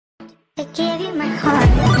I gave you my heart.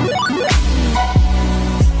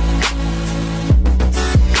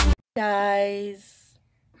 Guys.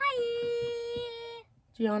 Hi.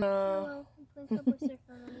 Gianna. Hello.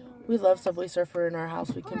 We love Subway Surfer in our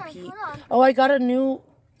house. We compete. Oh, I got a new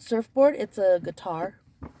surfboard. It's a guitar.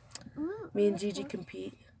 Me and Gigi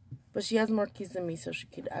compete. But she has more keys than me, so she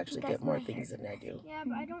could actually get more things than I do. Yeah,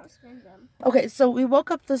 but I don't spend them. Okay, so we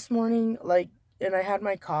woke up this morning, and I had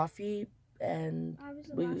my coffee, and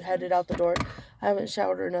we headed out the door. I haven't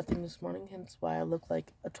showered or nothing this morning, hence why I look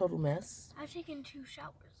like a total mess. I've taken 2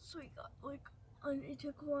 showers, so we got I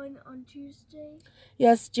took one on Tuesday.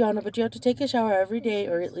 Yes, Gianna, but you have to take a shower every day,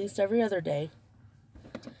 or at least every other day.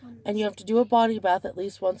 And you have to do a body bath at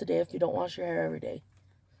least once a day if you don't wash your hair every day.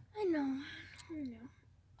 I know.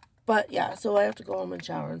 But yeah, so I have to go home and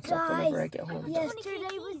shower and stuff whenever I get home.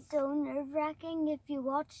 Yesterday was so nerve-wracking if you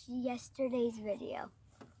watched yesterday's video.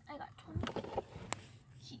 I got 20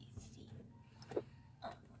 keys. See?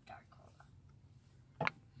 Dark. Hold on.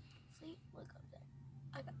 See? Look up there.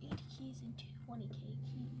 I got 80 keys and 20K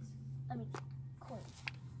keys. I mean, coins.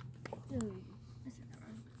 I said that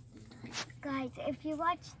wrong. Guys, if you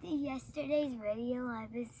watched yesterday's video, I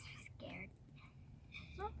was scared.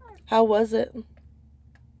 Not bad. How was it?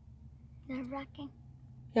 Nerve-wracking?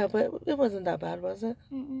 Yeah, but it wasn't that bad, was it?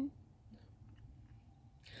 Mm-mm.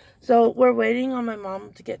 So we're waiting on my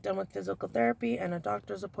mom to get done with physical therapy and a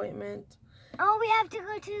doctor's appointment. Oh, we have to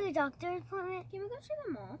go to the doctor's appointment? Can we go to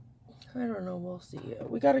the mall? I don't know, we'll see.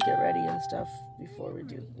 We gotta get ready and stuff before we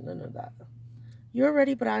do none of that. You're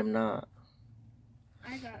ready, but I'm not.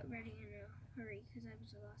 I got ready in a hurry because I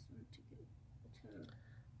was the last one to go to.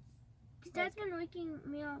 Because Dad's been waking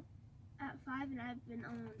me up at 5 and I've been the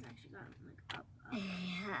only one that's actually gotten up.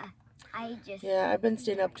 Yeah, I've been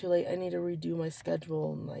staying up too late. I need to redo my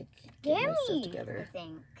schedule and get my stuff together. I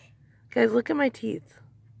think. Guys, look at my teeth.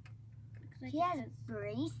 He has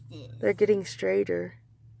braces. They're getting straighter.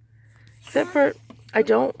 Except for, I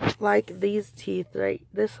don't like these teeth, right?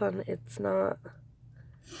 This one, it's not.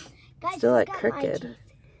 Guys, Still look like at my crooked.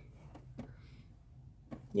 teeth.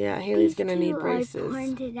 Yeah, Haley's gonna need These two braces. I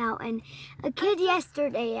pointed out, and a kid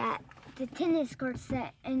yesterday at the tennis court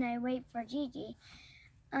said, and I wait for Gigi.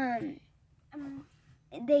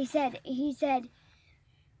 He said,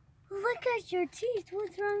 "Look at your teeth.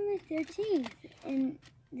 What's wrong with your teeth?" And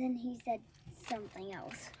then he said something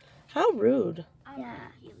else. How rude.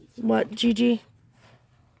 Yeah. What, Gigi?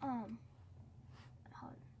 Hold on.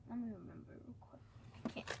 Let me remember real quick.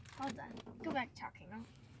 Okay, hold on. Go back talking.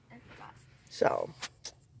 I forgot. So.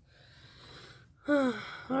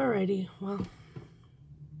 Alrighty, well.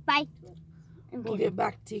 Bye. We'll get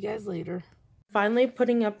back to you guys later. Finally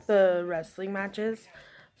putting up the wrestling matches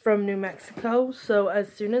from New Mexico. So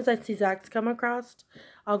as soon as I see Zach's come across,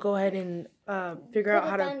 I'll go ahead and figure out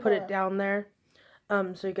how to put it down there.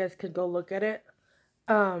 So you guys could go look at it.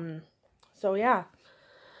 So yeah,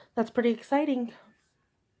 that's pretty exciting.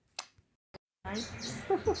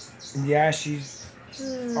 Yeah, she's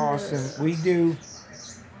awesome. We do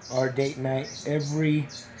our date night every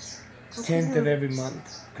 10th of every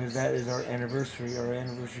month because that is our anniversary. Our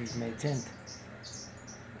anniversary is May 10th.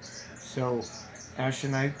 So Ash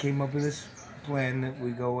and I came up with this plan that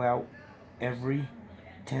we go out every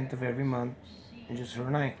 10th of every month and just her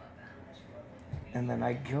and I. And then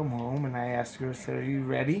I come home and I ask her, I said, "Are you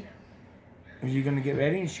ready? Are you going to get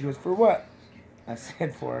ready?" And she goes, "For what?" I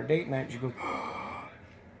said, "For our date night." She goes,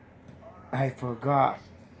 "I forgot."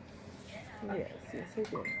 Yes, I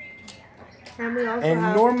did. And we also And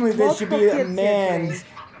have normally this should be multiple a kids man's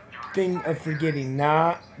thing of forgetting,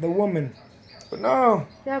 not the woman. But no.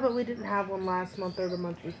 Yeah, but we didn't have one last month or the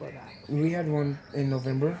month before that. We had one in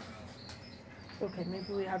November, Okay,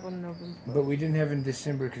 maybe we had one in November. but we didn't have in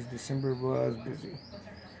December because December was busy.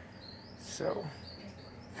 So,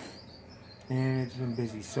 and it's been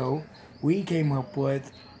busy. So, we came up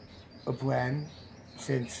with a plan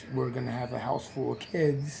since we're going to have a house full of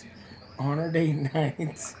kids on our date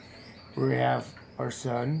nights. We have our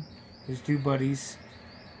son, his 2 buddies,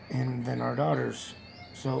 and then our daughters.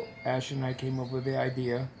 So Ash and I came up with the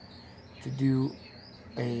idea to do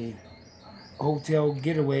a hotel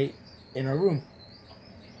getaway in our room.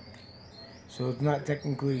 So it's not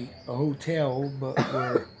technically a hotel, but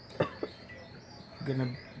we're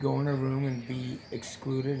gonna go in our room and be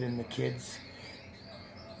excluded, and the kids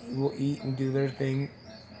will eat and do their thing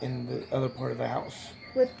in the other part of the house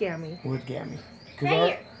With Gammy. with Gammy.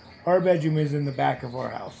 Because our bedroom is in the back of our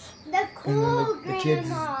house. The And then cool the kids'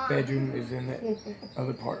 grandma. bedroom is in the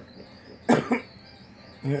other part.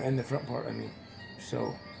 In the front part, I mean.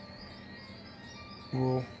 So,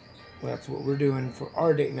 well, that's what we're doing for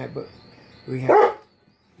our date night, but we have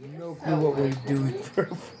no exactly what we're doing for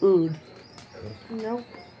food. Nope.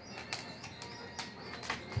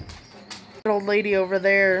 The old lady over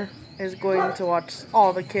there is going to watch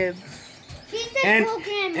all the kids. She's the cool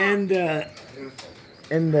grandma.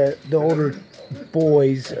 And the older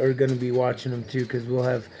boys are gonna be watching them too, because we'll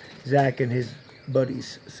have Zach and his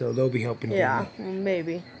buddies, so they'll be helping. Yeah,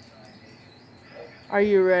 maybe. Are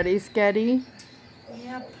you ready, Sketty?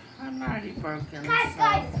 Yep, I'm already broken.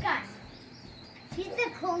 Guys. She's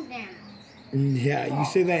the cool grandma. Yeah, you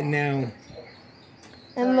say that now.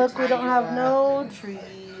 And look, we don't have no tree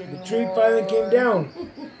anymore. The tree finally came down.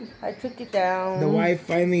 I took it down. The wife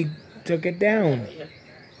finally took it down.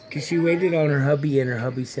 Because she waited on her hubby, and her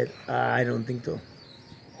hubby said, I don't think so.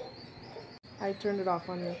 I turned it off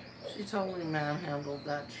on you. She told me manhandled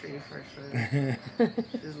that tree for sure.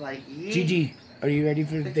 She's like, yee. Gigi, are you ready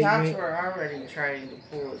for the The date cats night? were already trying to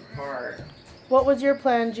pull it apart. What was your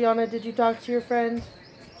plan, Gianna? Did you talk to your friend?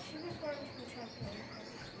 She was going to the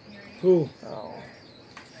shopping. Who? Oh.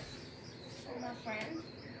 My friend.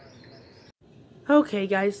 Okay,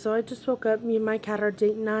 guys, so I just woke up. Me and my cat are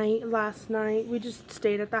date night last night. We just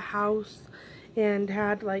stayed at the house and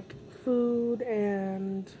had like food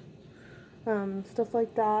and stuff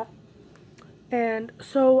like that. And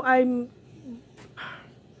so I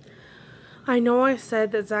know I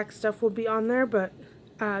said that Zach's stuff will be on there, but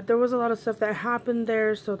there was a lot of stuff that happened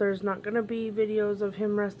there, so there's not going to be videos of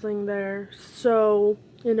him wrestling there, so,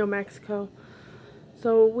 in New Mexico.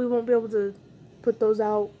 So we won't be able to put those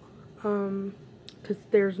out, because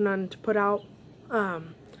there's none to put out.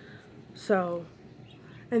 So,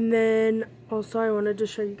 and then also I wanted to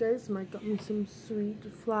show you guys, Mike got me some sweet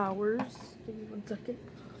flowers. Give me 1 second.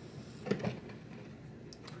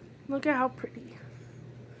 Look at how pretty.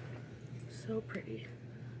 So pretty.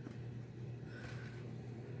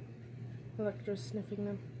 Electra's sniffing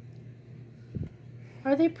them.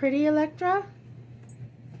 Are they pretty, Electra?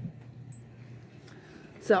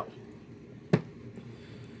 So,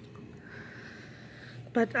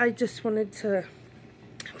 but I just wanted to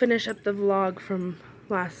finish up the vlog from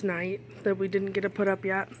last night that we didn't get to put up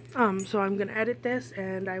yet. So I'm gonna edit this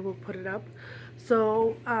and I will put it up.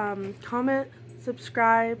 So, comment,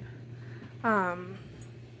 subscribe, turn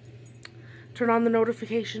on the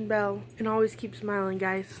notification bell, and always keep smiling,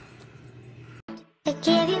 guys. I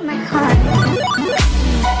gave you my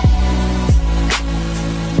heart.